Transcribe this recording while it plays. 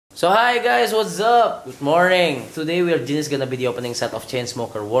So hi guys, what's up? Good morning. Today we are just gonna be the opening set of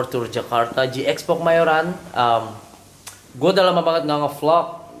Chainsmoker World Tour Jakarta G-Expo Kemayoran. Gue udah lama banget nggak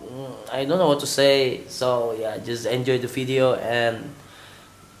nge-vlog. I don't know what to say. So yeah, just enjoy the video and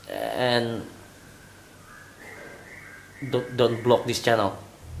don't block this channel.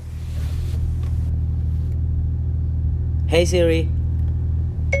 Hey Siri,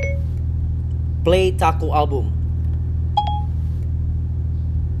 play Taku album.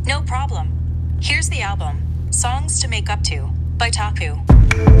 No problem. Here's the album, Songs to Make Up To, by Taku.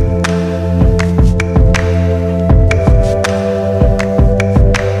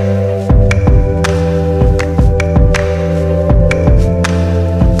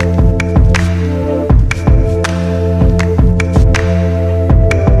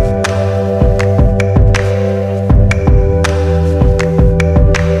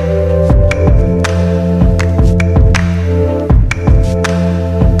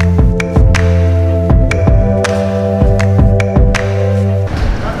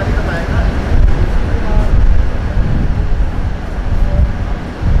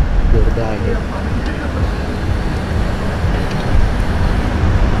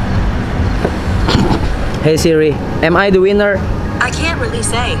 Hey Siri, am I the winner? I can't really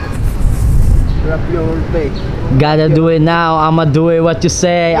say. Wrap your order. Gotta do it now. I'ma do it what you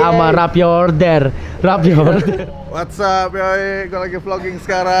say. I'ma wrap your order. Wrap your order. What's up, yoi? Gue lagi vlogging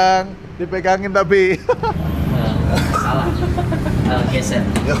sekarang. Dipegangin tapi. Salah. Geser.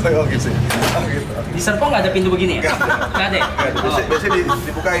 Oh gitu. Di Serpong nggak ada pintu begini ya? Nggak ada. Biasa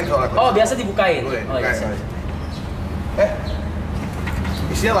dibukain soalnya. Oh biasa dibukain. Oh iya.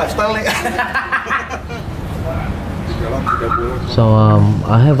 Isinya lifestyle nih. So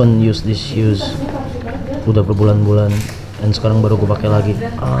I haven't used these shoes udah berbulan-bulan dan sekarang baru gue pakai lagi.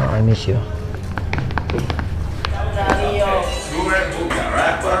 I miss you.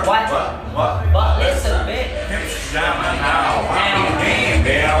 But listen, babe.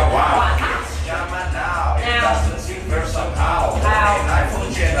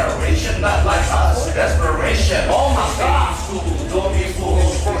 Desperation. Oh my God. Don't be fooled.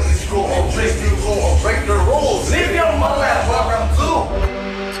 Screw or break the rule or break the rules. Leave your mother and welcome to.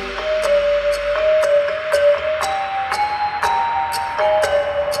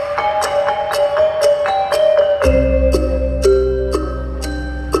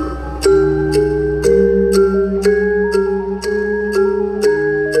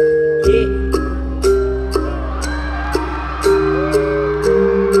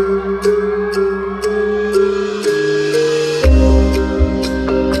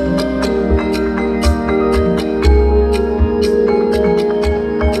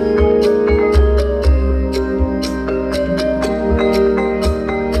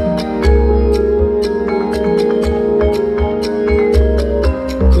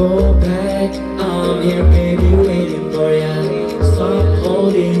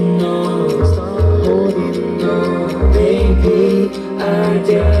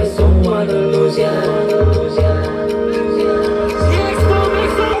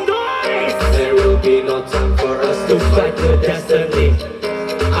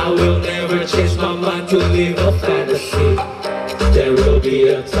 To live a fantasy. There will be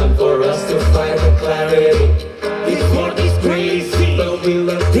a time for us to find the clarity. This world is crazy, but we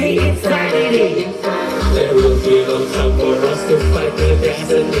love the insanity. There will be no time for us to fight the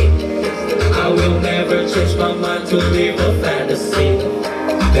destiny. I will never change my mind to live a fantasy.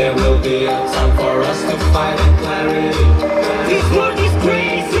 There will be a time for us to find the clarity. This world is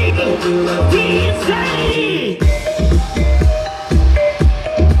crazy, but we love the insanity.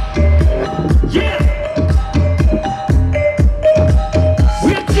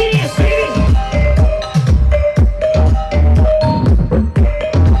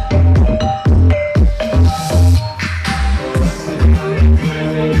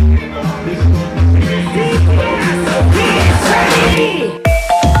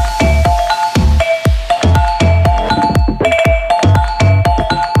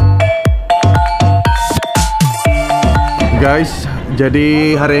 Guys,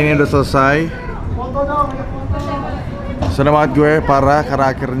 jadi hari ini udah selesai. Seneng banget gue, parah, karena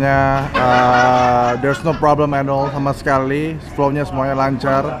akhirnya there's no problem at all sama sekali. Flow-nya semuanya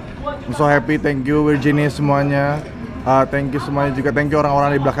lancar. I'm so happy, thank you Virginia semuanya. Thank you semuanya juga, thank you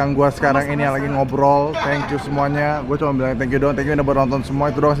orang-orang di belakang gue sekarang ini yang lagi ngobrol. Thank you semuanya. Gue cuma bilang thank you doang, thank you udah nonton semua.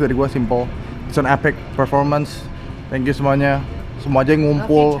 Itu doang dari gue, simple. It's an epic performance. Thank you semuanya. Semua aja yang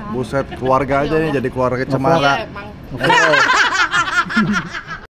ngumpul, buset, keluarga aja nih, jadi keluarga cemara.